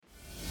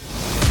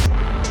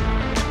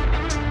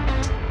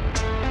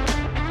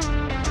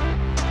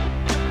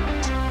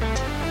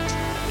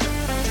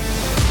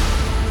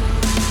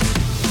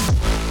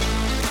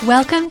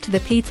Welcome to the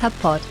Paedshub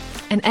Pod,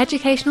 an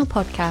educational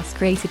podcast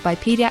created by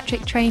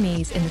paediatric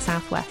trainees in the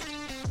Southwest,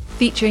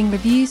 featuring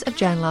reviews of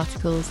journal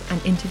articles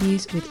and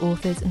interviews with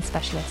authors and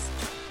specialists.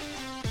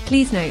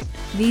 Please note,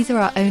 these are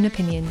our own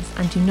opinions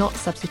and do not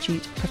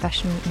substitute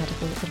professional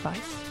medical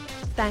advice.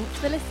 Thanks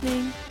for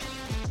listening.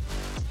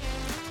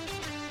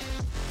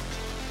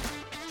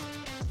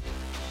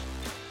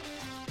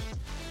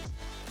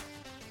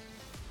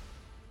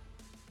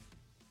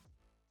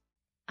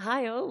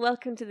 Hi all,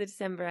 welcome to the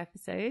December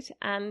episode,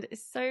 and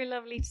it's so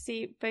lovely to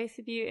see both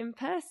of you in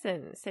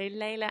person. So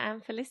Layla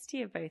and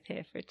Felicity are both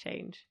here for a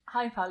change.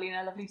 Hi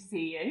Paulina, lovely to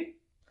see you.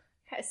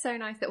 It's so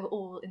nice that we're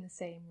all in the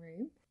same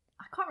room.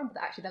 I can't remember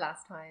actually the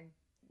last time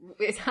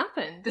it's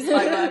happened.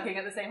 Despite working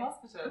at the same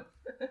hospital.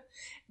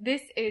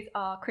 This is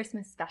our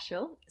Christmas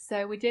special,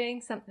 so we're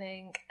doing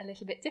something a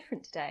little bit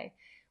different today.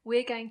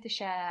 We're going to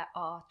share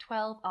our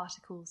 12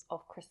 articles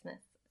of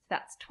Christmas.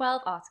 That's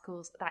 12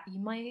 articles that you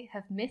might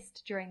have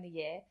missed during the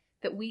year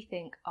that we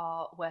think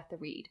are worth a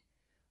read.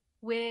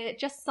 We're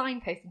just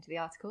signposting to the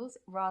articles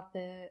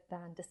rather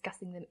than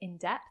discussing them in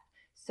depth.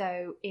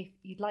 So if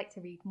you'd like to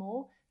read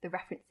more, the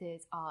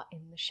references are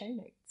in the show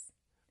notes.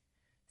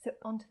 So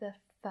on to the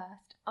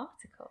first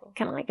article.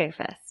 Can I go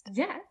first?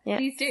 Yeah,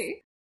 please do.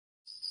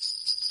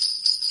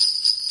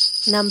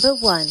 Number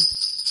 1.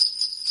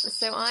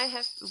 So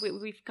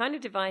we've kind of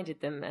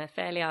divided them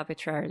fairly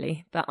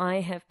arbitrarily, but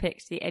I have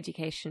picked the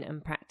Education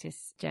and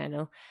Practice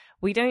Journal.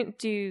 We don't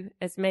do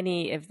as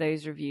many of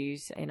those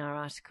reviews in our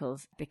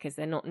articles because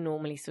they're not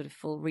normally sort of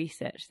full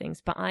research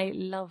things, but I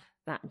love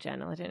that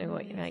journal. I don't know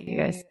what about you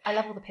guys. I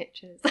love all the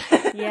pictures.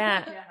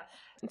 Yeah.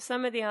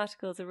 Some of the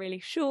articles are really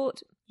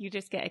short. You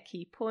just get a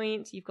key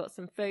point. You've got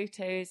some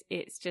photos.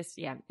 It's just,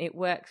 it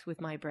works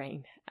with my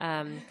brain.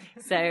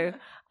 So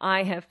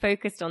I have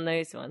focused on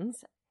those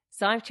ones.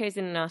 So I've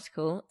chosen an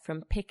article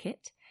from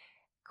Pickett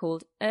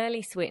called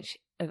Early Switch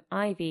of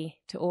IV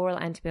to Oral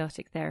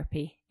Antibiotic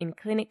Therapy in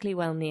Clinically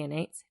Well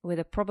Neonates with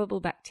a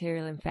Probable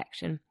Bacterial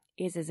Infection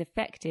is as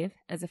effective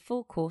as a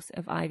full course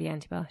of IV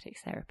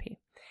antibiotics therapy.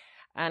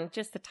 And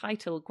just the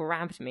title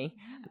grabbed me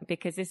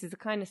because this is the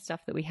kind of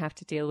stuff that we have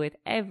to deal with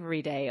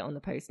every day on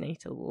the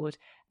postnatal ward.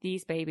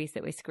 These babies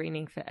that we're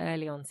screening for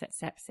early onset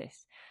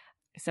sepsis.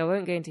 So I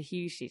won't go into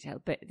huge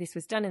detail, but this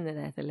was done in the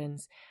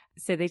Netherlands.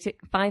 So they took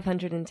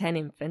 510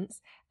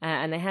 infants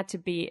and they had to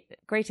be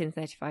greater than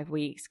 35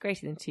 weeks,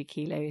 greater than 2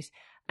 kilos,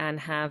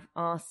 and have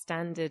our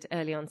standard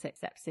early onset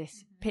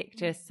sepsis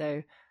picture.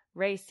 So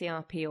raised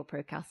CRP or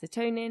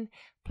procalcitonin,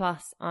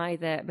 plus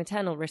either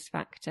maternal risk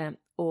factor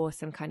or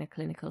some kind of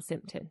clinical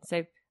symptom.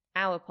 So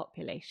our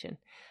population.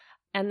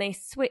 And they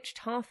switched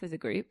half of the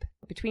group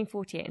between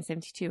 48 and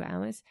 72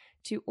 hours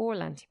to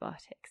oral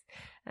antibiotics.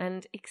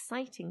 And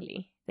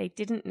excitingly, they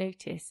didn't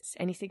notice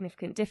any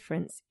significant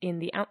difference in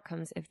the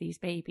outcomes of these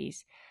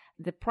babies.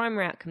 The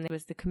primary outcome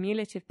was the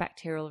cumulative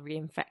bacterial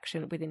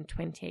reinfection within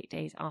 28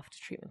 days after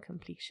treatment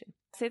completion.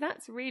 So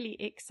that's really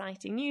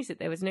exciting news that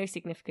there was no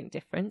significant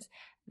difference.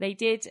 They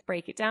did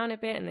break it down a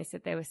bit and they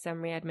said there were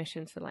some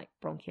readmissions for like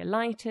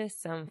bronchiolitis,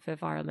 some for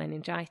viral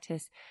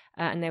meningitis,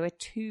 and there were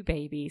 2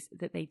 babies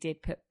that they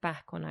did put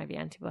back on IV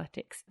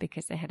antibiotics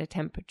because they had a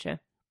temperature.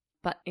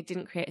 But it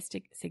didn't create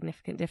a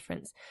significant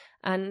difference.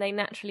 And they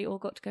naturally all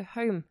got to go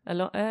home a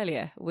lot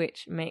earlier,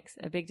 which makes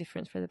a big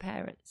difference for the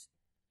parents.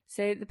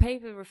 So the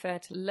paper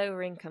referred to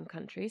lower income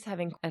countries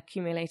having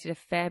accumulated a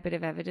fair bit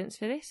of evidence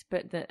for this,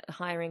 but the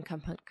higher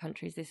income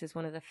countries, this is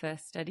one of the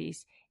first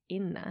studies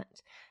in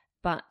that.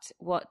 But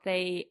what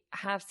they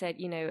have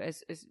said,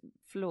 as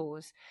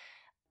flaws,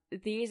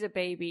 these are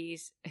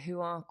babies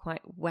who are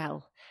quite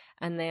well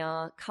and they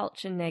are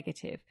culture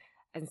negative.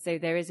 And so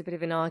there is a bit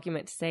of an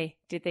argument to say,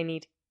 did they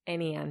need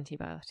any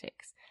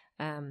antibiotics?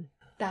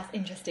 That's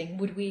interesting.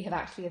 Would we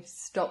have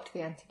stopped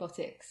the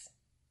antibiotics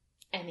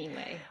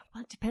anyway?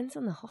 Well, it depends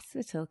on the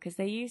hospital because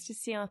they used a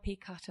CRP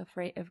cutoff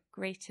rate of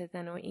greater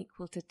than or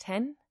equal to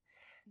 10.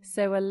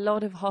 So a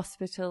lot of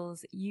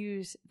hospitals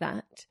use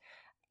that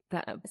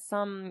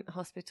some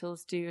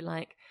hospitals do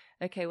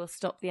we'll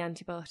stop the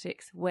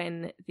antibiotics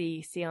when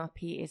the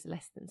CRP is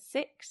less than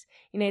 6.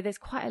 There's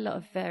quite a lot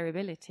of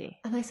variability.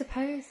 And I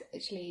suppose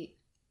actually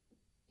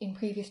in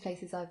previous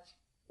places I've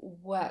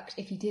worked,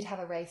 if you did have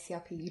a raised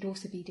CRP, you'd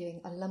also be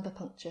doing a lumbar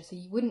puncture, so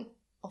you wouldn't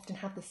often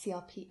have the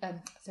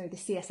the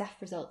CSF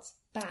results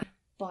back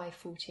by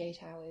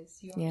 48 hours.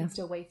 You're often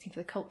still waiting for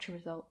the culture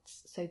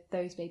results, so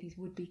those babies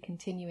would be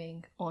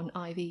continuing on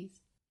IVs.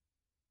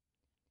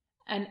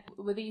 And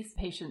were these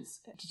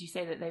patients, did you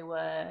say that they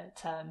were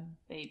term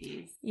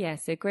babies? Yeah,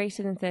 so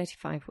greater than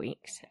 35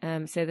 weeks.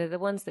 So they're the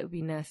ones that would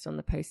be nursed on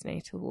the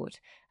postnatal ward.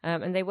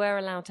 And they were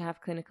allowed to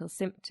have clinical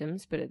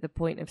symptoms, but at the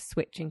point of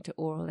switching to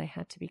oral, they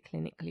had to be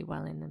clinically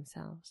well in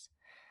themselves.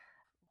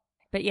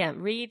 But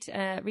read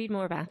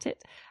more about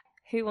it.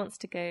 Who wants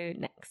to go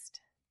next?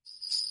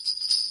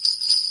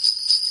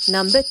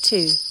 Number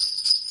 2.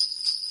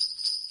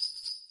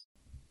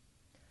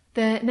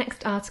 The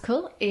next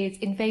article is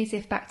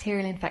Invasive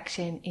Bacterial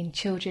Infection in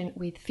Children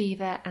with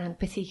Fever and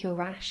Petechial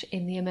Rash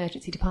in the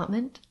Emergency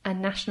Department, a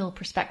National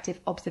Prospective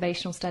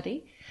Observational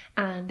Study,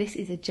 and this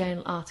is a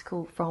journal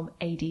article from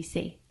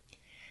ADC.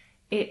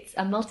 It's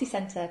a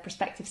multi-centre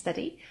prospective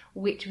study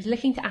which was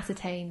looking to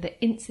ascertain the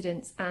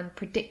incidence and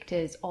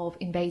predictors of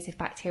invasive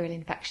bacterial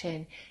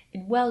infection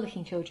in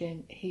well-looking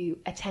children who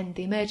attend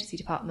the emergency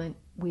department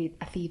with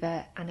a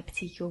fever and a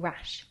petechial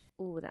rash.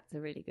 Oh, that's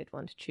a really good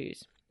one to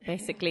choose.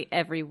 Basically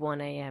every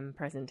 1 a.m.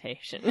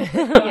 presentation.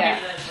 Yeah.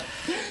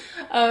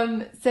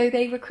 So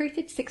they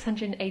recruited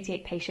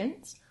 688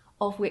 patients,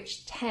 of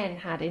which 10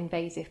 had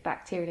invasive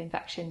bacterial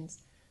infections,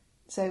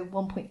 so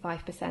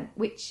 1.5%,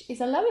 which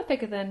is a lower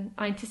figure than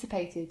I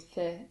anticipated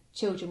for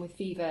children with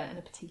fever and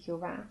a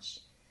petechial rash.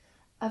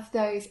 Of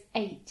those,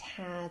 8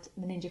 had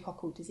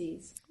meningococcal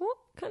disease. What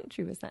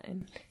country was that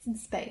in? It's in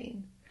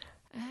Spain.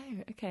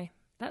 Oh, okay.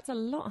 That's a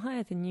lot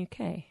higher than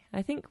UK.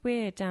 I think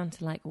we're down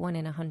to like 1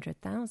 in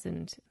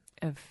 100,000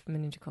 of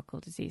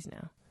meningococcal disease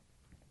now.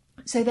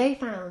 So they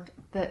found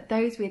that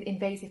those with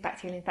invasive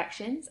bacterial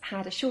infections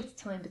had a shorter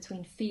time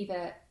between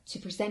fever to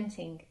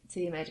presenting to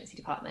the emergency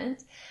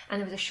department, and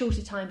there was a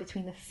shorter time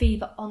between the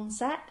fever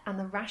onset and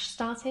the rash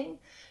starting,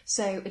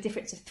 so a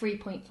difference of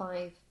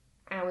 3.5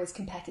 hours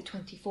compared to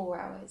 24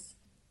 hours.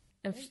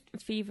 And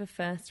fever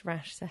first,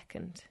 rash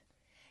second.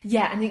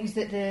 Yeah, and it was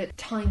that the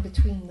time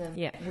between them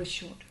was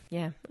short.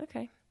 Yeah,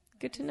 okay.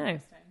 Good to know.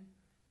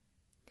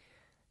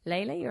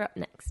 Layla, you're up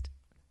next.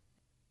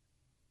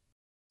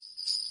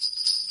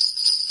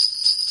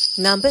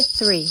 Number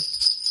 3.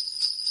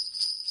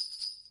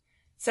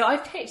 So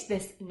I've picked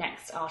this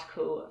next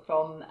article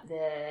from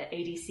the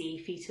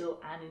ADC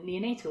Fetal and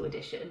Neonatal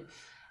edition,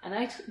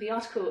 and the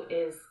article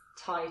is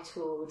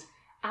titled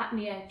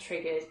Apnea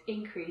Triggered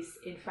Increase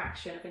in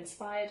Fraction of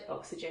Inspired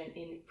Oxygen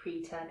in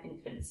Preterm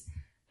Infants,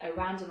 a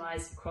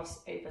randomised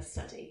crossover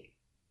study.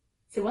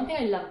 So one thing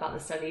I love about the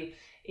study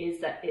is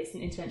that it's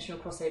an interventional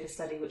crossover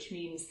study, which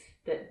means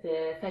that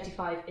the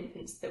 35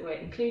 infants that were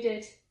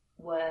included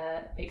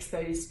were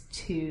exposed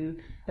to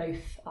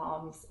both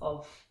arms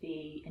of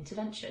the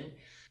intervention.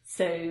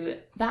 So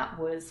that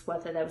was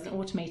whether there was an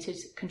automated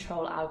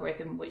control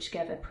algorithm which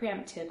gave a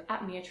preemptive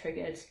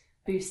apnea-triggered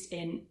boost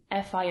in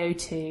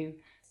FiO2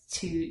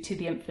 to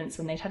the infants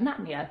when they'd had an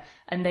apnea.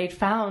 And they'd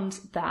found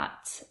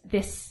that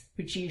this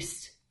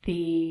reduced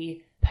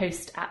the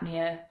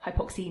post-apnea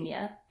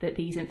hypoxemia that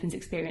these infants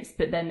experienced,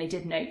 but then they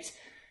did note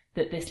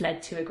that this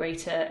led to a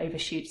greater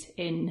overshoot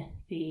in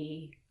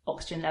the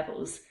oxygen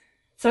levels.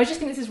 So I just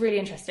think this is really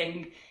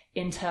interesting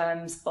in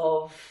terms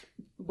of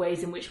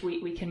ways in which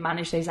we can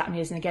manage those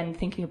apneas, and again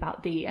thinking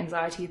about the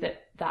anxiety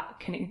that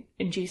can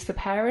induce for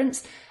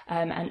parents,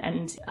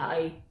 and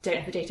I don't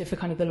have the data for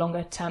kind of the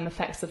longer term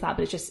effects of that,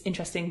 but it's just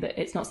interesting that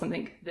it's not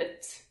something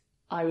that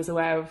I was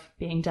aware of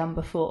being done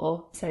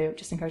before, so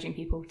just encouraging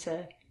people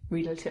to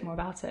read a little bit more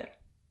about it.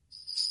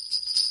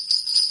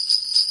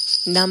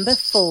 Number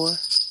 4.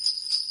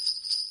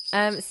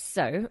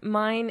 So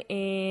mine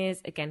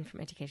is again from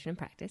Education and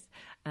Practice.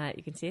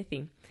 You can see a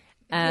theme.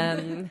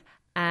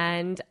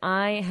 And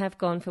I have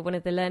gone for one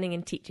of the learning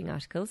and teaching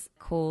articles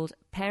called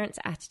Parents'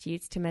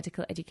 Attitudes to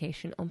Medical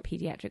Education on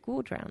Paediatric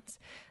Ward Rounds.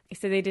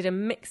 So they did a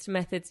mixed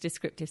methods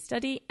descriptive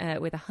study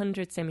with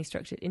 100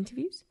 semi-structured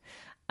interviews.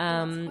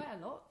 That's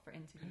quite a lot for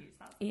interviews.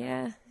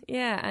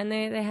 Yeah, and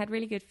they had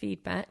really good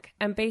feedback.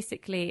 And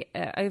basically,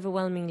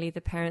 overwhelmingly,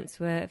 the parents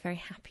were very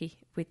happy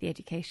with the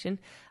education.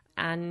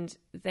 And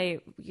they,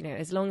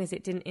 as long as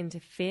it didn't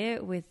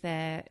interfere with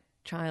their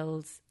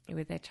child's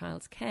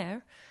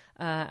care,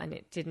 and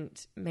it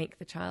didn't make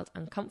the child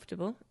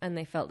uncomfortable, and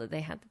they felt that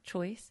they had the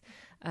choice,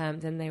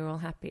 then they were all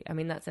happy. I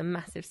mean, that's a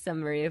massive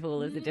summary of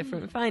all of the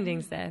different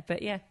findings there.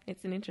 But yeah,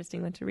 it's an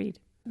interesting one to read.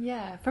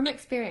 Yeah, from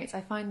experience,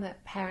 I find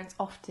that parents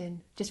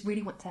often just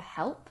really want to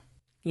help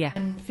Yeah.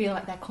 and feel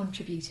like they're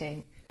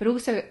contributing. But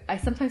also, I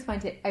sometimes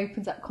find it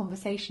opens up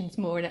conversations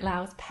more and it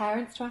allows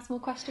parents to ask more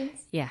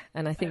questions. Yeah,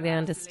 and I think they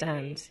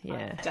understand.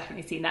 Yeah, I've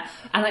definitely seen that.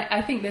 And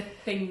I think the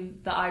thing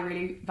that I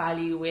really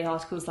value with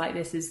articles like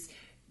this is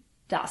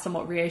that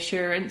somewhat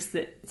reassurance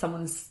that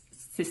someone's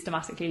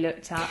systematically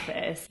looked at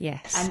this.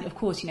 Yes. And of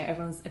course,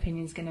 everyone's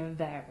opinion is going to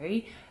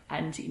vary,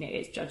 and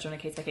it's judged on a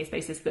case-by-case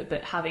basis, but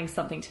having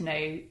something to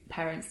know,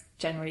 parents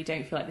generally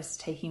don't feel like this is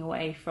taking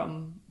away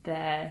from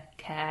their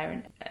care,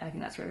 and I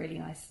think that's a really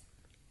nice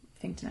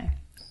thing to know.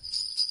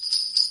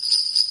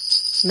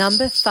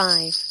 Number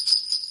 5.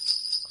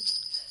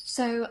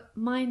 So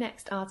my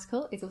next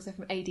article is also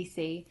from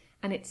ADC,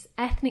 and it's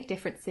Ethnic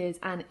Differences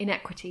and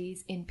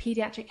Inequities in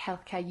Paediatric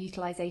Healthcare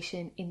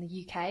Utilisation in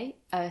the UK,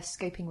 a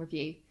scoping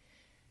review.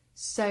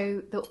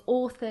 So the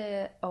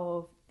author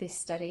of this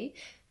study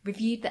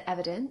reviewed the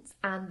evidence,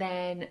 and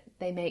then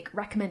they make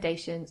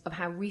recommendations of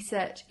how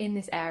research in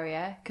this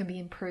area can be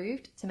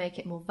improved to make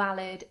it more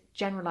valid,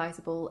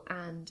 generalisable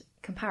and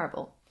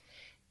comparable.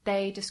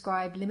 They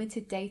describe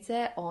limited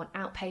data on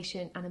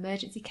outpatient and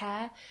emergency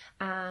care,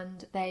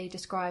 and they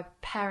describe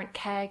parent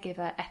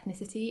caregiver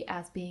ethnicity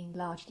as being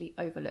largely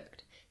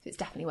overlooked. So it's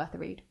definitely worth a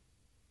read.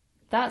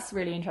 That's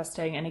really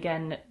interesting. And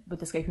again, with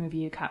the scoping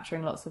review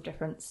capturing lots of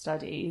different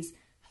studies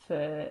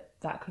for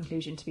that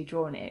conclusion to be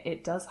drawn,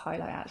 it does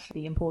highlight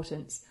actually the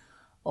importance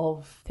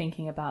of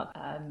thinking about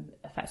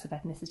effects of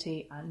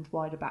ethnicity and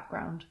wider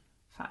background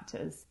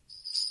factors.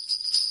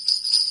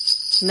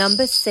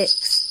 Number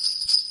 6.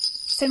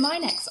 So my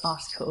next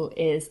article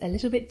is a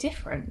little bit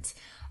different.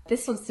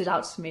 This one stood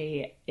out to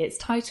me. It's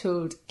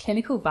titled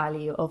Clinical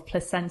Value of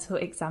Placental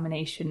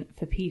Examination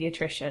for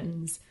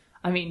Paediatricians.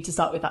 I mean, to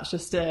start with, that's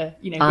just a,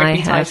 grippy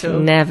title. I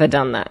have never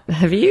done that.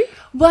 Have you?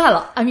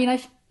 Well, I mean,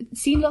 I've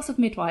seen lots of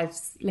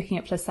midwives looking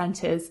at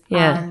placentas,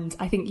 Yeah. and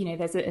I think,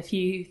 there's a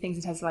few things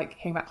in terms of like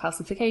hearing about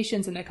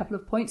classifications and a couple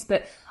of points,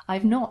 but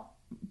I've not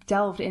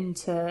delved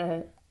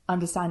into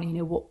understanding,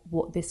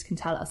 what this can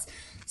tell us.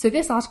 So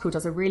this article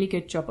does a really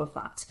good job of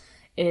that,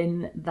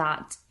 in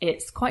that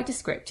it's quite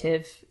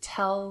descriptive,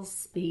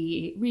 tells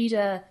the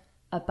reader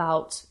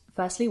about,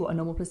 firstly, what a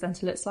normal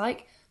placenta looks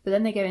like, but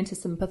then they go into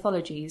some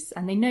pathologies,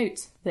 and they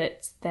note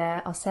that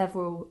there are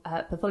several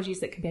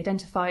pathologies that can be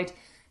identified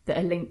that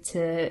are linked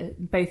to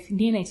both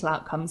neonatal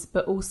outcomes,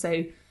 but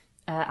also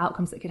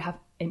outcomes that could have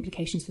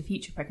implications for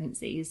future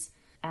pregnancies,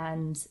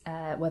 and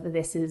whether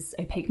this is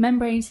opaque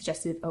membrane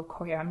suggestive of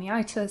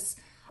chorioamnionitis,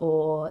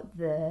 or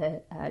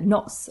the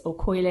knots or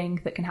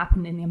coiling that can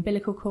happen in the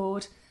umbilical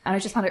cord. And I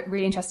just found it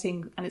really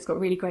interesting, and it's got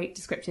really great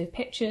descriptive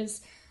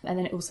pictures. And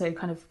then it also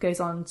kind of goes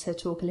on to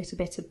talk a little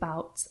bit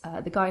about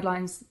the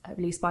guidelines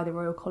released by the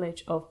Royal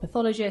College of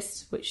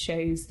Pathologists, which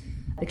shows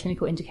the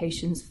clinical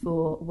indications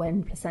for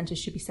when placentas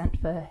should be sent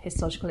for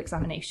histological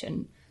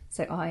examination.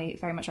 So I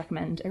very much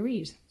recommend a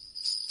read.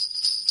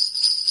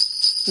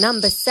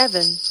 Number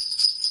 7.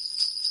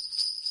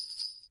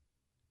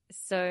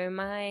 So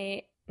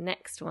my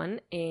next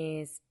one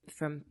is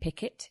from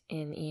Pickett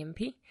in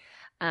EMP,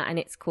 and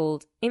it's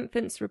called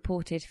Infants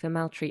Reported for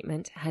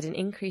Maltreatment Had an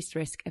Increased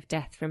Risk of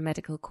Death from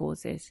Medical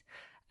Causes.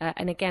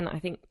 And again, I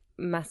think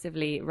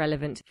massively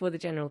relevant for the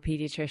general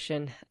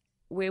paediatrician.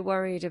 We're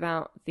worried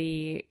about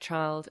the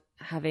child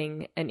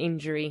having an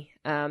injury,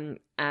 and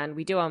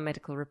we do our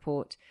medical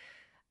report,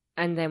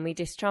 and then we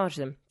discharge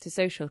them to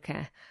social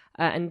care.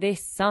 And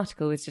this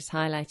article was just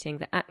highlighting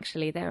that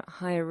actually they're at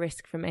higher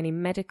risk from any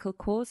medical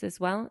cause as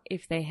well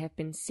if they have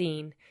been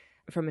seen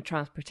from a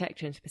child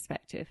protection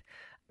perspective.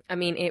 I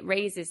mean, it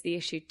raises the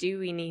issue, do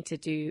we need to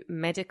do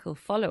medical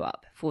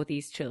follow-up for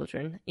these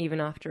children even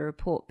after a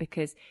report?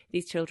 Because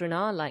these children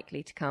are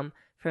likely to come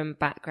from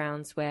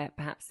backgrounds where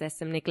perhaps there's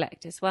some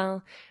neglect as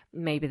well.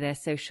 Maybe their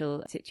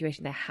social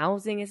situation, their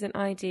housing isn't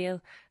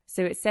ideal.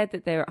 So it said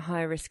that they're at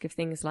higher risk of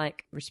things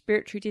like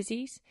respiratory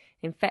disease,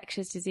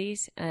 infectious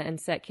disease, and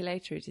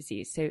circulatory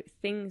disease. So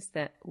things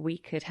that we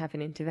could have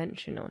an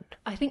intervention on.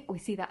 I think we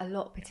see that a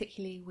lot,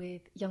 particularly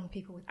with young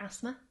people with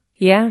asthma.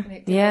 Yeah,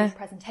 Delayed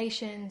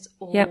presentations,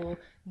 or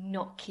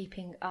not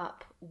keeping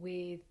up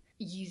with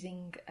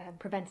using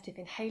preventative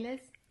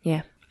inhalers.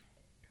 Yeah.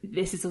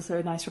 This is also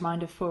a nice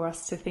reminder for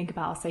us to think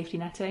about our safety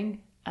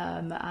netting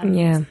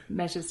and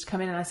measures to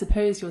come in. And I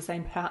suppose you're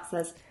saying perhaps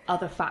there's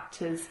other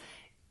factors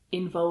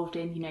involved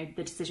in,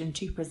 the decision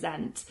to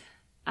present,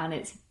 and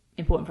it's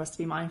important for us to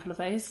be mindful of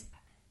those.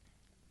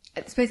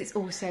 I suppose it's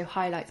also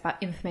highlights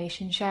about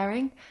information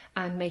sharing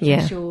and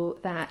making sure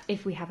that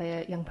if we have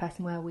a young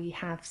person where we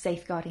have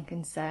safeguarding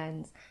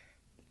concerns,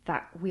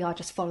 that we are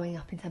just following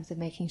up in terms of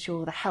making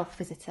sure the health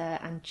visitor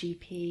and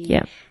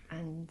GP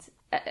and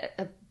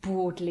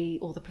broadly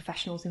all the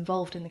professionals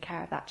involved in the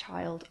care of that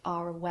child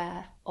are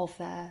aware of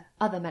their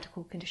other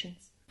medical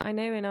conditions. I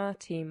know in our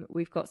team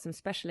we've got some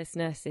specialist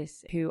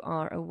nurses who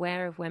are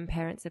aware of when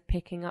parents are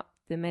picking up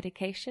the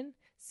medication.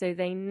 So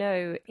they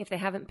know if they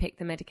haven't picked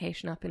the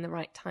medication up in the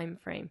right time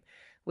frame,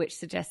 which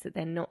suggests that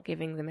they're not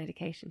giving the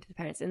medication to the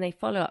parents, and they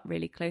follow up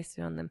really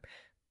closely on them.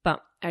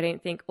 But I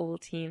don't think all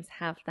teams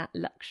have that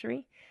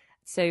luxury.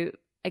 So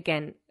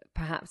again,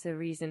 perhaps a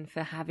reason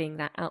for having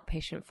that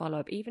outpatient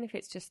follow-up, even if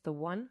it's just the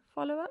one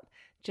follow-up,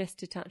 just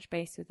to touch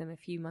base with them a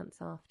few months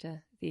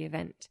after the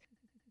event.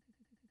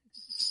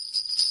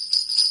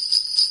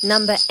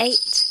 Number 8.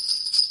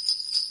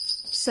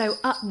 So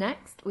up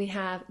next, we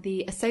have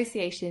the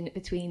association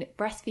between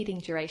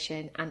breastfeeding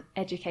duration and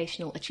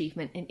educational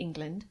achievement in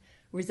England,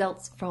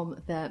 results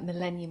from the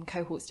Millennium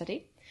Cohort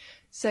Study.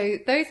 So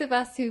those of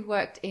us who've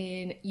worked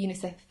in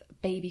UNICEF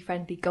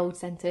baby-friendly gold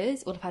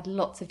centres will have had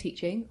lots of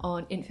teaching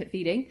on infant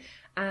feeding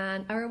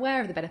and are aware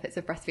of the benefits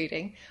of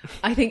breastfeeding.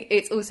 I think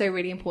it's also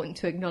really important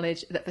to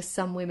acknowledge that for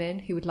some women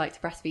who would like to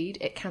breastfeed,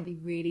 it can be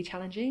really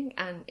challenging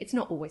and it's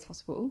not always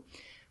possible.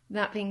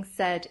 That being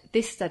said,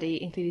 this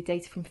study included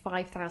data from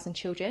 5,000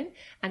 children,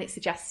 and it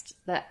suggests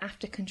that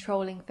after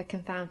controlling for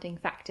confounding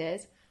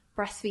factors,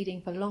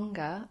 breastfeeding for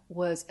longer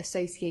was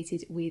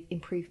associated with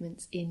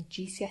improvements in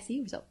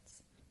GCSE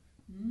results.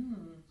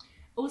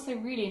 Also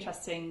really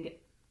interesting,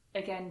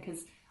 again,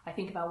 because I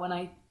think about when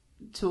I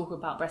talk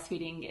about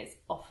breastfeeding, it's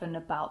often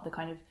about the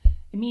kind of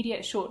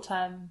immediate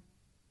short-term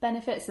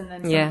benefits and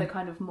then some of the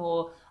kind of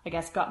more, I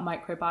guess, gut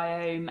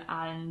microbiome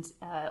and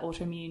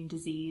autoimmune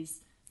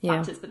disease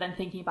factors, but then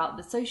thinking about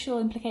the social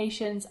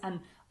implications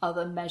and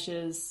other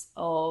measures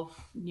of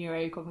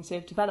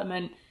neurocognitive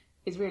development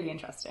is really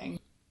interesting.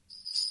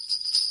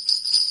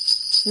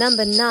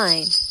 Number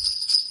 9.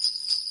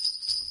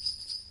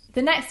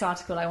 The next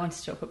article I wanted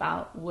to talk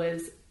about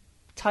was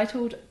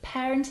titled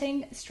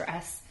Parenting,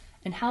 Stress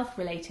and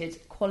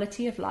Health-Related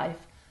Quality of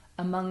Life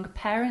Among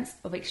Parents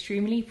of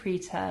Extremely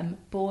Preterm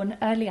Born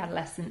Early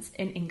Adolescents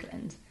in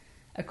England,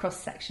 a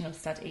cross-sectional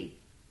study.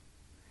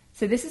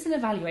 So this is an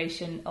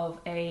evaluation of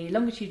a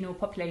longitudinal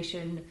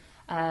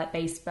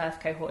population-based birth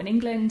cohort in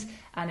England,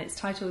 and it's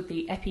titled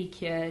the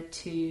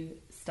EpiCure-2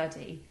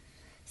 study.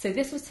 So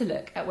this was to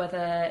look at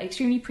whether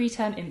extremely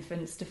preterm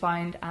infants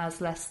defined as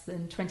less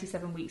than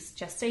 27 weeks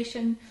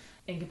gestation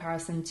in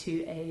comparison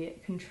to a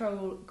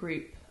control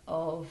group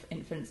of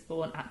infants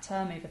born at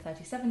term over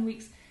 37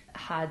 weeks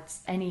had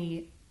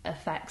any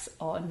effects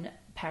on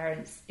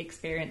parents'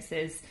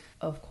 experiences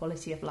of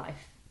quality of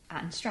life,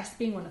 and stress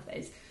being one of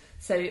those.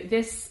 So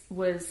this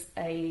was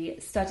a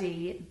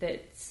study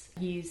that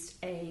used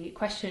a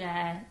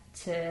questionnaire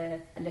to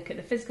look at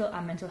the physical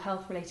and mental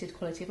health related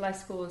quality of life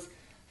scores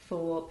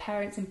for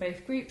parents in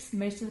both groups.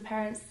 Most of the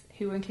parents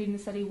who were included in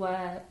the study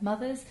were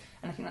mothers,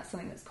 and I think that's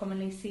something that's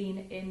commonly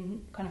seen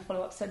in kind of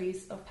follow-up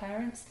studies of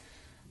parents.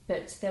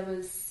 But there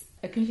was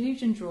a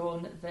conclusion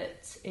drawn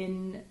that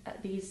in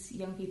these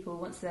young people,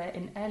 once they're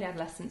in early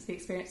adolescence, the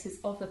experiences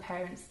of the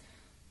parents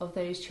of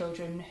those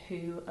children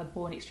who are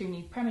born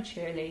extremely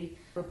prematurely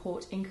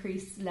report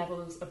increased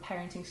levels of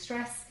parenting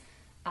stress,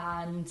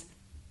 and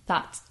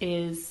that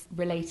is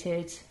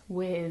related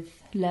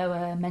with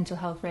lower mental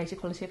health related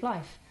quality of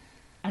life.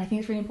 And I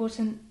think it's really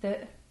important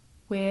that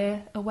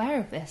we're aware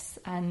of this,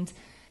 and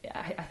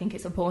I think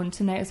it's important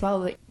to note as well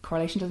that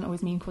correlation doesn't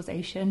always mean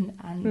causation,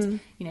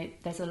 and you know,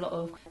 there's a lot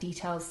of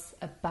details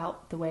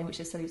about the way in which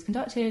the study was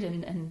conducted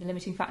and the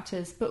limiting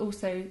factors, but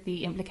also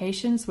the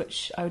implications,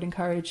 which I would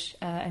encourage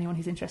anyone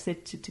who's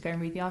interested to go and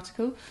read the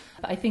article.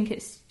 But I think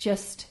it's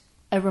just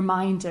a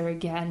reminder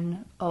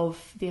again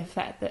of the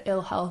effect that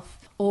ill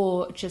health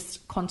or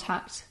just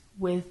contact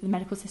with the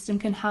medical system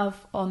can have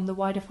on the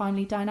wider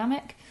family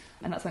dynamic,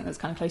 and that's something that's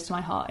kind of close to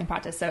my heart in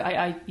practice. So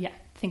I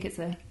think it's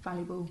a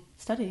valuable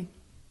study.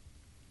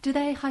 Do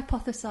they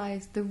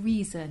hypothesise the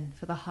reason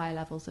for the high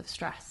levels of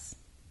stress?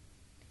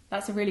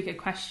 That's a really good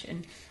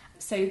question.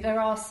 So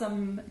there are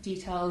some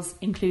details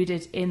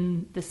included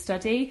in the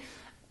study,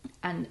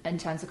 and in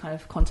terms of kind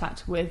of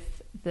contact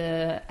with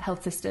the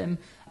health system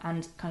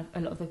and kind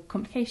of a lot of the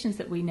complications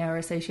that we know are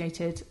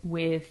associated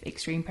with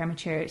extreme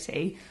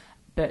prematurity.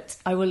 But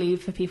I will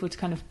leave for people to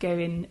kind of go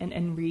in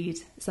and read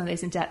some of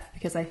those in depth,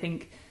 because I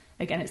think,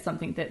 again, it's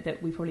something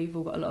that we probably have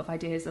all got a lot of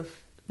ideas of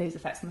those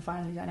effects on the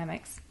family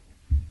dynamics.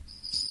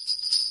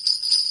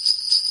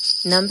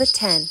 Number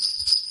 10.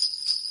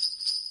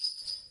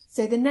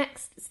 So the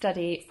next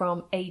study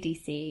from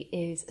ADC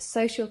is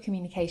social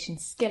communication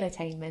skill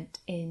attainment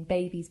in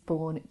babies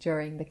born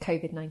during the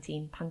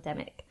COVID-19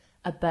 pandemic,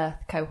 a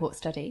birth cohort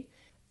study.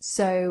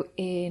 So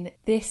in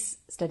this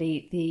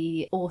study,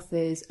 the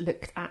authors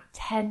looked at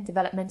 10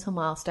 developmental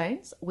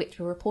milestones, which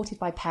were reported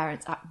by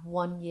parents at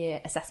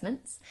 1-year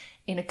assessments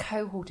in a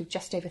cohort of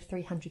just over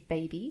 300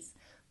 babies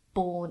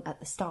born at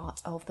the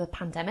start of the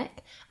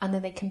pandemic, and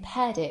then they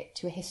compared it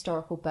to a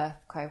historical birth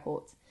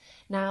cohort.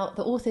 Now,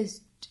 the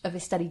authors of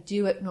this study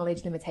do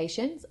acknowledge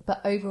limitations,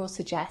 but overall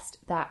suggest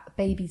that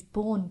babies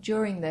born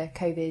during the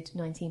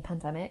COVID-19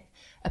 pandemic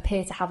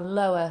appear to have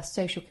lower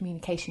social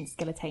communication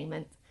skill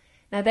attainment.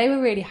 Now, they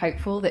were really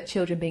hopeful that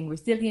children being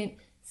resilient,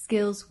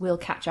 skills will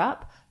catch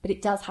up, but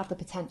it does have the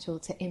potential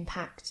to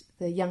impact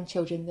the young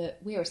children that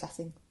we're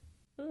assessing.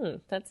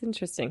 That's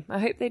interesting. I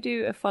hope they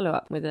do a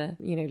follow-up with a,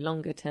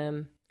 longer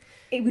term.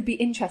 It would be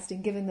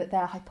interesting, given that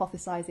they're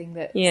hypothesising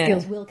that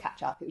skills will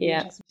catch up. It would be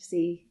interesting to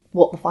see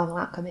what the final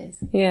outcome is.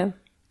 Yeah.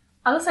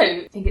 I also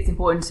think it's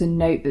important to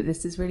note that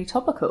this is really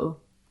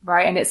topical,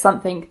 right? And it's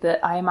something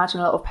that I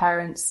imagine a lot of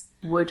parents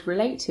would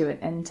relate to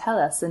and tell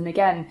us. And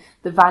again,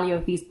 the value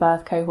of these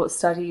birth cohort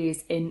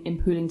studies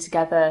in pooling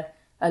together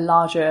a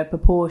larger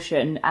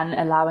proportion and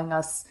allowing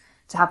us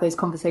to have those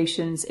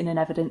conversations in an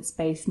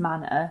evidence-based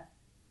manner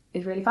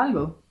is really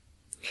valuable.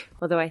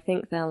 Although I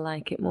think they'll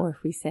like it more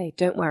if we say,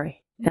 don't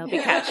worry, there'll be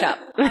catch up.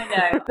 I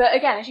know. But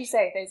again, as you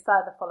say, those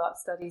further follow-up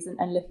studies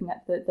and looking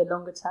at the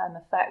longer term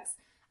effects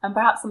and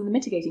perhaps some of the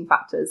mitigating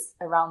factors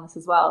around this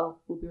as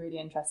well will be really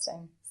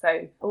interesting.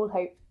 So all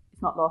hope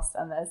is not lost,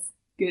 and there's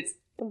good.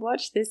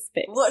 Watch this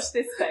space. Watch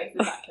this space,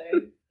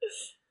 exactly.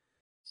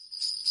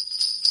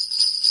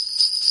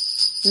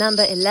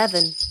 Number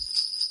 11.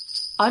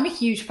 I'm a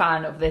huge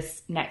fan of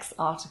this next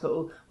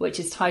article, which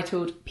is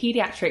titled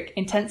Paediatric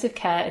Intensive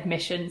Care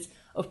Admissions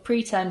of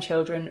Preterm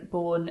Children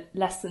Born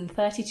Less Than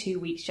 32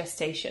 Weeks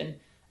Gestation,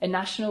 a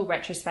National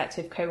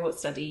Retrospective Cohort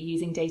Study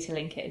Using Data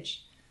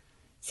Linkage.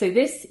 So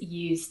this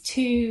used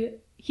two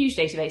huge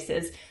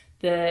databases,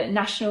 the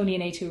National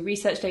Neonatal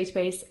Research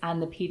Database and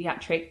the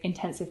Paediatric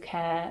Intensive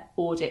Care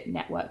Audit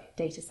Network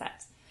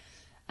dataset.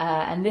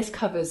 And this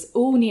covers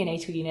all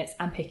neonatal units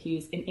and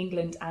PICUs in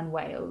England and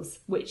Wales,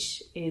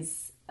 which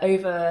is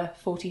over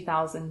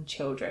 40,000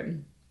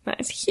 children.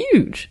 That is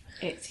huge.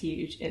 It's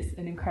huge. It's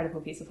an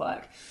incredible piece of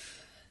work.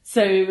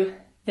 So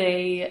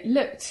they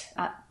looked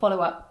at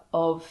follow-up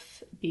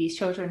of these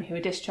children who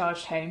were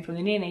discharged home from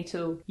the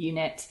neonatal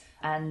unit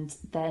and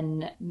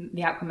then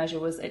the outcome measure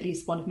was at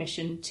least one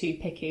admission to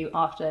PICU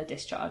after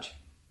discharge.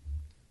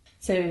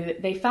 So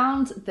they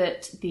found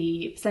that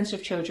the percentage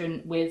of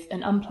children with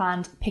an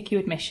unplanned PICU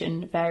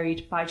admission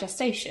varied by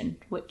gestation,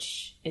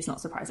 which is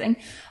not surprising.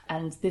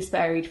 And this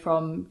varied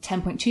from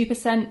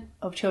 10.2%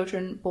 of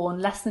children born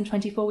less than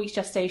 24 weeks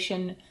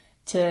gestation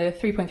to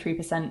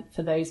 3.3%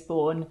 for those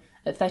born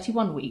at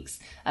 31 weeks.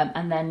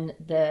 And then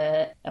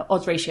the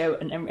odds ratio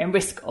and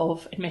risk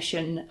of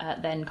admission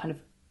then kind of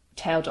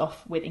tailed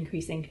off with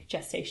increasing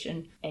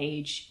gestation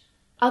age.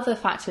 Other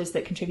factors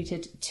that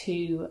contributed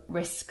to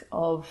risk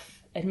of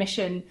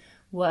admission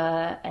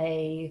were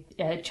a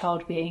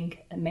child being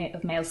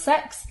of male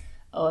sex,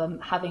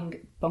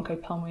 having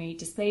bronchopulmonary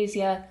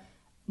dysplasia,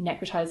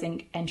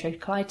 necrotizing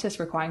enterocolitis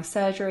requiring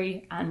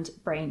surgery, and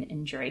brain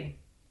injury.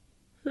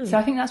 So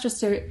I think that's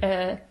just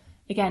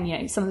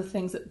again, some of the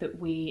things that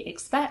we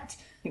expect.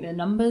 I think the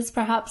numbers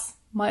perhaps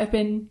might have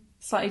been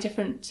slightly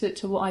different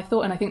to what I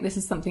thought, and I think this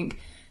is something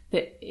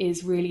that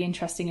is really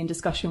interesting in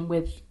discussion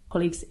with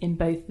colleagues in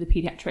both the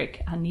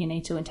paediatric and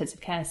neonatal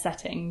intensive care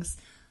settings.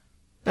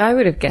 I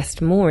would have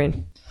guessed more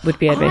would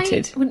be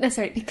admitted. I wouldn't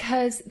necessarily,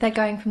 because they're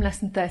going from less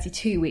than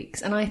 32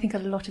 weeks, and I think a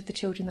lot of the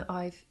children that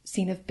I've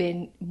seen have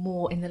been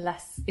more in the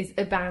is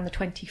around the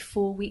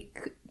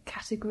 24-week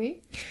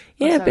category.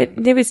 Yeah, but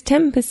there was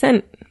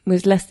 10%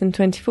 was less than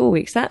 24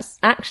 weeks. That's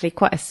actually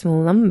quite a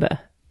small number.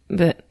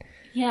 But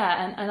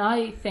yeah, and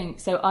I think,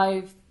 so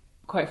I've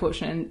quite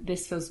fortunate, and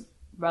this feels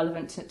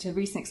relevant to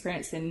recent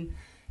experience in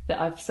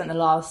that I've spent the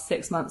last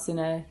 6 months in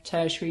a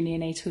tertiary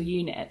neonatal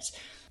unit.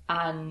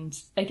 And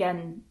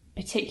again,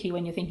 particularly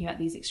when you're thinking about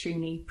these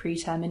extremely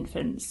preterm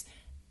infants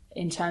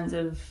in terms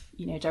of,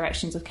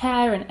 directions of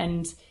care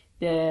and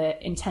the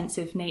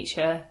intensive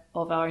nature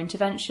of our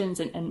interventions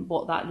and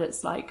what that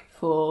looks like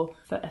for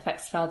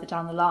effects further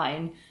down the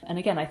line. And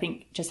again, I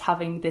think just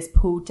having this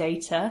pooled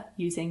data,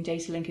 using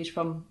data linkage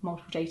from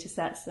multiple data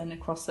sets and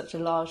across such a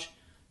large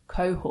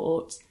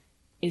cohort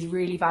is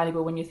really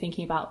valuable when you're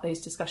thinking about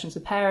those discussions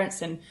with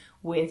parents and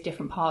with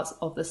different parts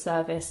of the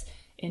service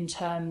in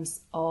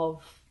terms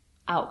of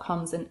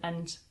outcomes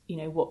and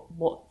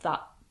what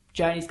that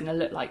journey is going to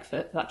look like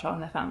for that child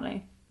and their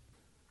family.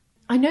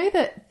 I know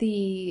that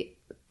the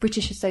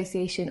British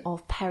Association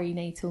of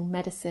Perinatal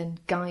Medicine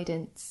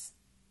guidance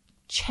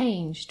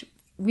changed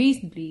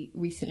reasonably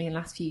recently in the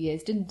last few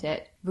years, didn't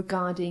it,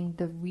 regarding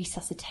the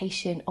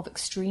resuscitation of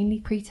extremely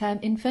preterm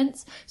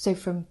infants, so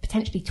from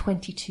potentially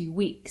 22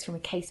 weeks from a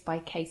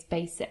case-by-case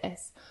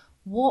basis.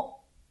 What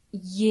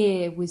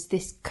year was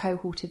this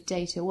cohort of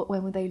data?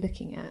 When were they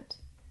looking at?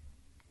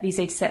 These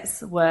data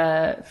sets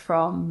were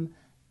from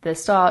the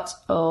start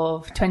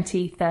of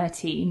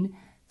 2013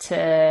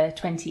 to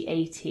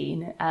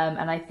 2018,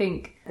 and I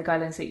think the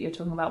guidelines that you're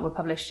talking about were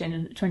published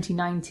in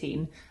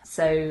 2019.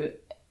 So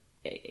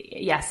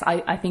yes,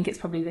 I think it's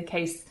probably the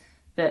case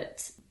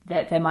that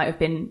there might have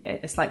been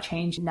a slight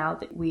change now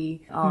that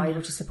we are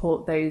able to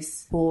support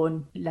those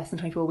born less than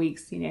 24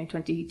 weeks,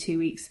 22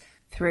 weeks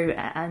through,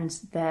 and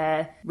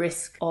their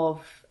risk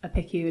of a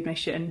PICU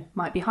admission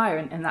might be higher,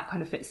 and that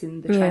kind of fits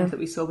in the trend that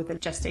we saw with the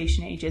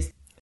gestation ages.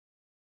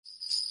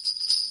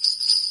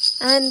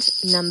 And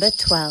number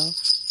 12.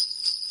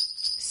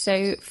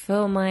 So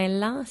for my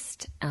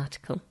last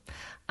article,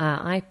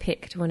 I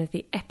picked one of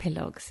the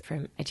epilogues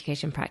from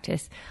Education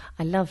Practice.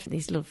 I love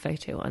these little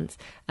photo ones,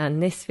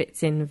 and this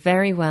fits in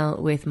very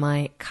well with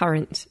my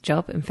current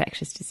job,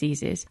 infectious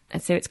diseases.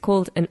 And so it's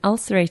called An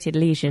Ulcerated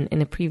Lesion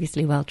in a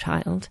Previously Well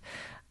Child.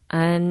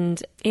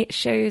 And it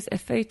shows a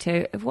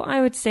photo of what I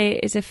would say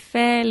is a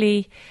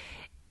fairly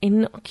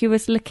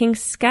innocuous looking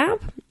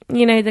scab.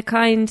 The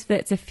kind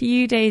that's a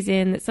few days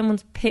in, that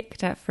someone's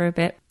picked at for a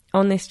bit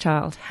on this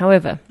child.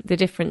 However, the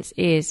difference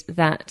is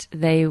that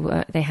they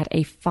had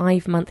a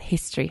 5-month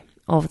history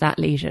of that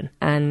lesion.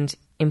 And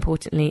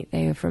importantly,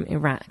 they were from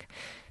Iraq.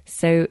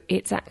 So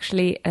it's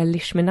actually a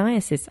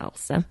leishmaniasis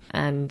ulcer.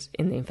 And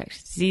in the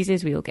infectious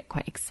diseases, we all get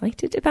quite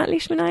excited about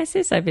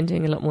leishmaniasis. I've been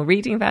doing a lot more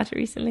reading about it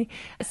recently.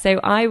 So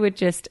I would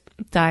just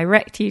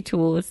direct you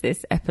towards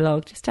this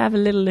epilogue, just to have a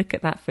little look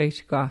at that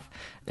photograph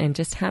and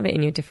just have it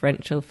in your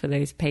differential for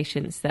those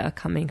patients that are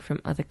coming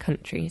from other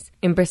countries.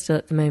 In Bristol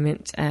at the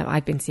moment,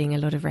 I've been seeing a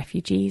lot of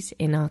refugees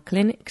in our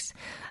clinics.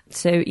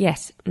 So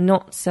yes,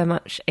 not so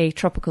much a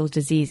tropical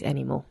disease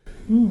anymore.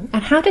 And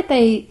how did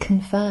they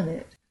confirm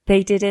it?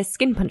 They did a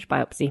skin punch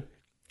biopsy,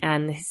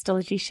 and the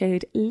histology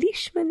showed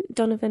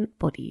Leishman-Donovan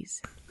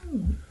bodies.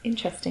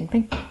 Interesting,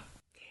 thank you.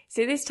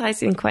 So this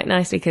ties in quite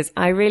nicely because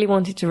I really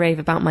wanted to rave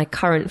about my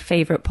current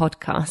favourite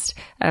podcast.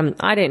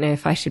 I don't know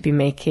if I should be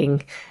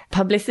making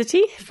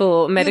publicity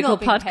for medical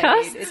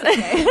podcasts,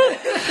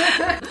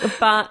 okay.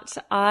 But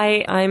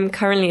I'm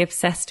currently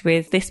obsessed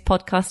with This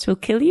Podcast Will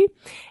Kill You.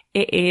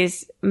 It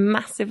is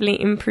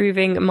massively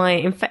improving my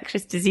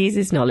infectious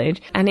diseases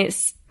knowledge, and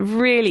it's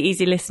really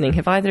easy listening.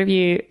 Have either of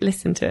you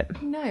listened to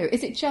it? No.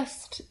 Is it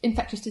just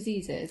infectious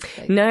diseases?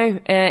 No,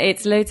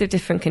 it's loads of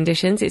different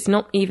conditions. It's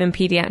not even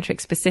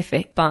pediatric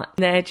specific, but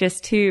they're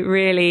just two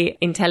really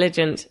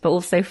intelligent but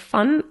also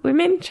fun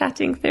women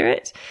chatting through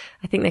it.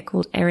 I think they're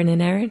called Erin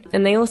and Erin.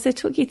 And they also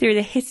talk you through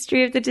the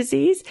history of the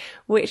disease,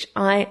 which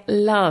I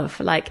love.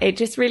 Like, it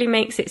just really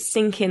makes it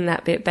sink in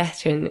that bit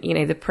better and, you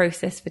know, the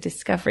process for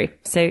discovery.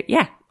 So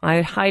yeah, I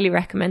would highly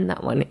recommend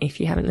that one if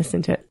you haven't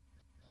listened to it.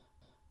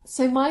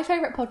 So my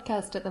favourite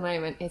podcast at the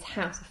moment is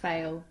How to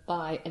Fail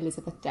by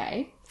Elizabeth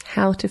Day.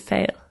 How to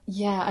Fail.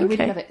 Yeah, I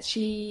really love it.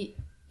 She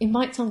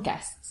invites on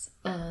guests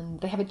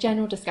and they have a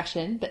general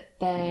discussion, but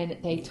then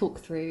they talk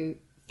through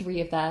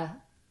 3 of their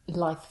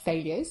life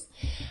failures,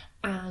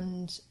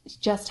 and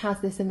just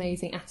has this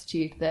amazing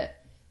attitude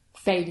that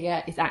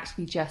failure is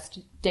actually just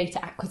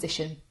data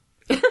acquisition.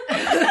 Which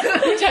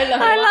I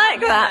love. I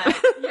like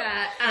that.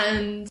 Yeah,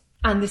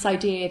 and this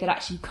idea that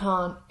actually you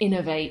can't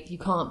innovate, you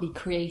can't be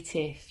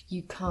creative,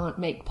 you can't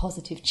make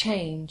positive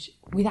change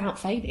without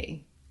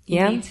failing.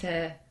 You need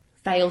to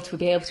fail to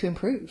be able to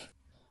improve.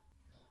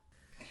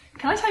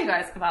 Can I tell you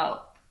guys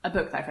about a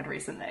book that I've read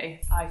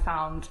recently I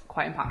found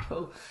quite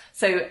impactful?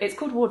 So it's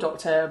called War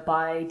Doctor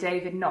by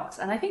David Knox,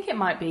 and I think it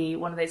might be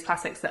one of those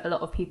classics that a lot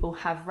of people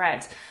have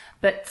read,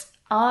 but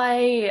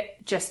I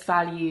just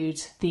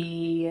valued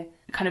the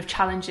kind of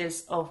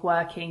challenges of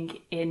working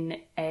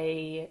in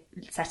a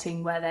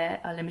setting where there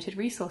are limited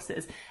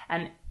resources,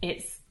 and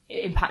it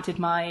impacted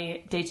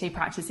my day-to-day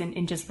practice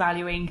in just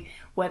valuing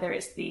whether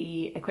it's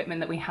the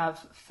equipment that we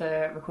have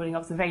for recording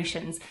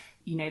observations,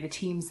 you know, the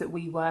teams that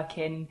we work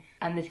in,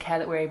 and the care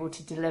that we're able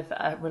to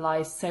deliver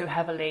relies so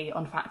heavily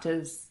on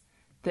factors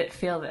that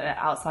feel that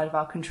are outside of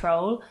our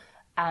control,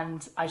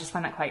 and I just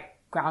find that quite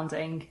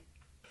grounding.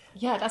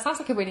 Yeah, that sounds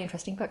like a really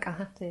interesting book. I'll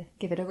have to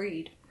give it a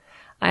read.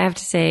 I have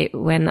to say,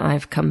 when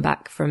I've come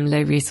back from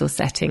low resource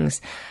settings,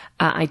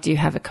 I do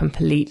have a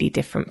completely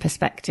different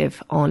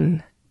perspective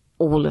on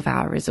all of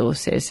our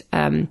resources.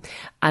 And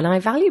I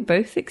value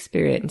both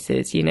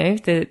experiences, you know,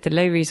 the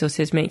low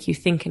resources make you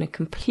think in a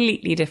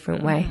completely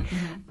different way.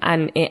 Mm-hmm.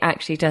 And it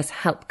actually does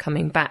help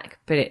coming back.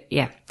 But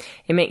it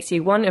makes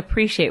you, 1,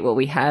 appreciate what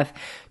we have,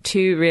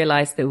 2,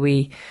 realize that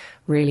we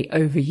really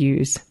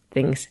overuse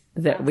things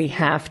that we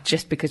have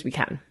just because we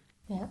can.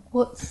 Yeah.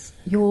 What's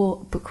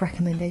your book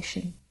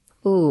recommendation?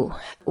 Ooh,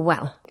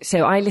 well, so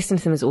I listen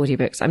to them as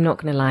audiobooks, I'm not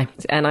going to lie.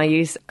 And I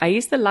use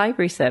the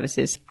library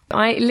services.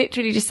 I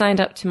literally just signed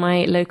up to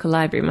my local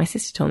library. My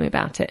sister told me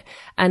about it.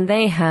 And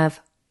they have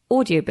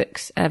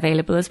audiobooks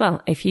available as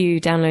well. If you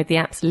download the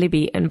apps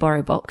Libby and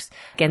BorrowBox.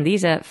 Again,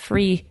 these are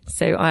free,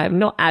 so I'm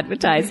not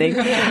advertising.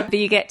 But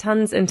you get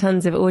tons and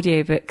tons of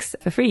audiobooks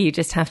for free. You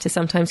just have to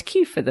sometimes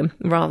queue for them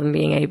rather than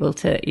being able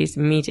to use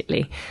them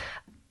immediately.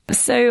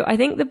 So I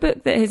think the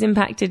book that has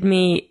impacted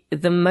me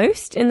the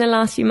most in the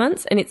last few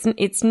months, and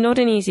it's not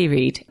an easy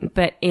read,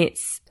 but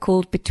it's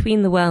called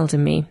Between the World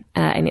and Me,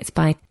 and it's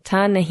by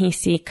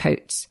Ta-Nehisi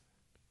Coates.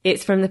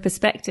 It's from the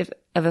perspective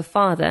of a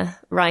father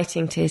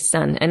writing to his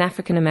son, an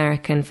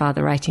African-American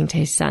father writing to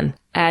his son.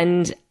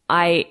 And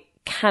I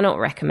cannot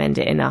recommend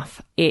it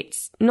enough.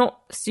 It's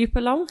not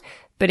super long,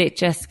 but it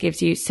just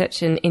gives you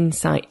such an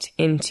insight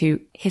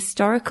into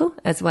historical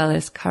as well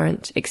as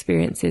current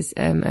experiences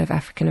of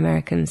African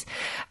Americans.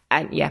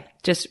 And yeah,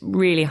 just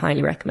really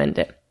highly recommend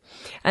it.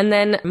 And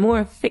then more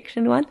of a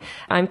fiction one.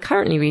 I'm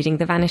currently reading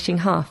The Vanishing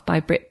Half by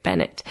Britt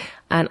Bennett,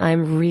 and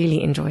I'm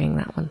really enjoying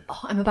that one. Oh,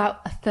 I'm about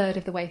a third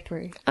of the way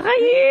through. Are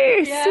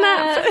you?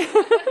 Yeah.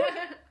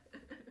 Snap!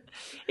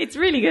 It's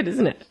really good,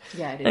 isn't it?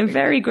 Yeah, it is. I'm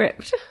very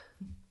gripped.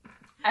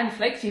 And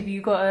Flix, have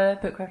you got a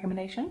book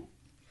recommendation?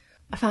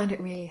 I found it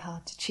really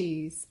hard to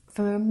choose.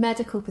 From a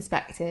medical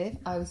perspective,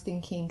 I was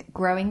thinking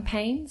Growing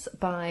Pains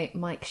by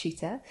Mike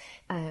Shooter,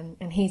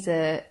 and he's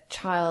a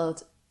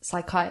child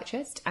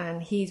psychiatrist,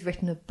 and he's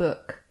written a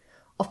book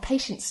of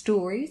patient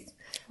stories.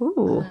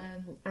 Ooh.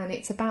 And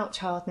it's about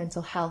child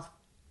mental health,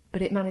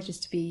 but it manages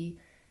to be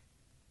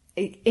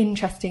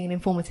interesting and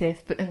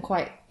informative, and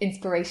quite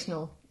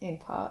inspirational in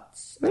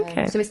parts.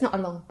 Okay. So it's not a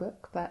long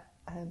book, but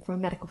from a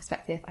medical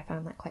perspective, I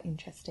found that quite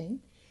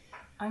interesting.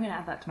 I'm going to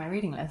add that to my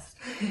reading list.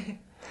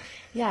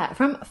 Yeah,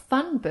 from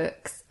fun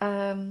books,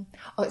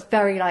 it's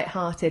very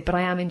light-hearted, but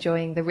I am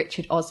enjoying the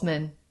Richard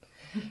Osman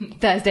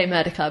Thursday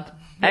Murder Club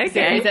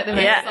series at the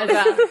moment as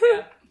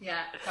well.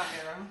 Yeah, can't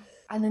go wrong.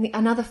 And then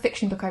another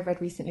fiction book I've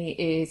read recently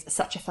is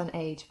Such a Fun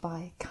Age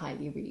by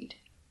Kylie Reid.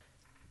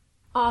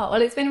 Oh,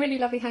 well, it's been really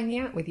lovely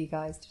hanging out with you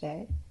guys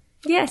today.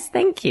 Yes,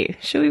 thank you.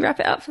 Shall we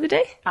wrap it up for the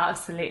day?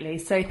 Absolutely.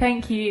 So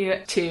thank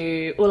you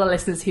to all our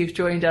listeners who've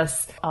joined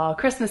us, our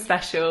Christmas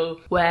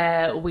special,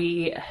 where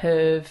we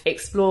have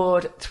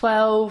explored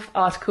 12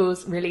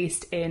 articles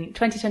released in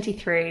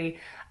 2023,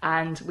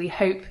 and we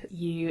hope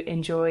you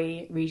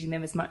enjoy reading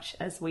them as much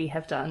as we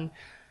have done.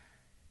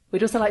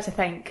 We'd also like to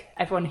thank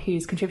everyone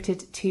who's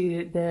contributed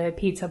to the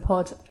Paedshub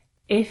pod.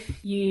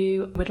 If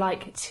you would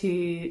like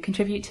to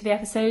contribute to the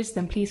episodes,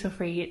 then please feel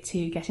free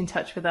to get in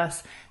touch with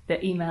us.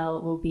 The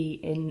email will be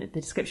in the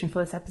description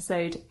for this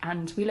episode,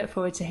 and we look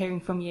forward to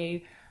hearing from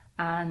you.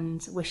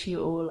 and wish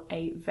you all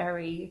a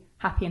very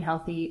happy and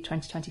healthy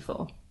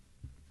 2024.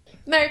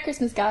 Merry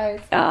Christmas,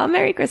 guys. Oh,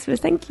 Merry Christmas.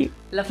 Thank you.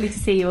 Lovely to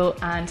see you all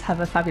and have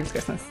a fabulous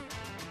Christmas.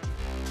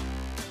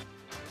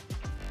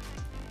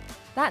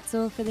 That's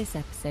all for this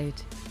episode.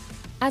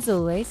 As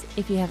always,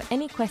 if you have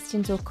any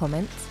questions or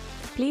comments,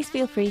 please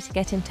feel free to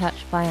get in touch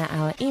via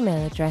our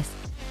email address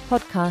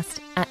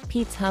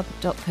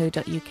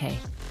podcast@paedshub.co.uk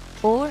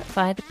or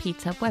via the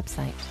Paedshub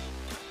website.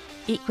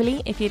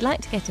 Equally, if you'd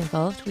like to get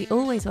involved, we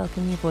always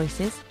welcome your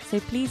voices, so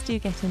please do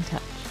get in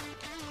touch.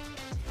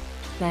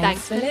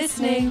 Thanks for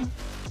listening.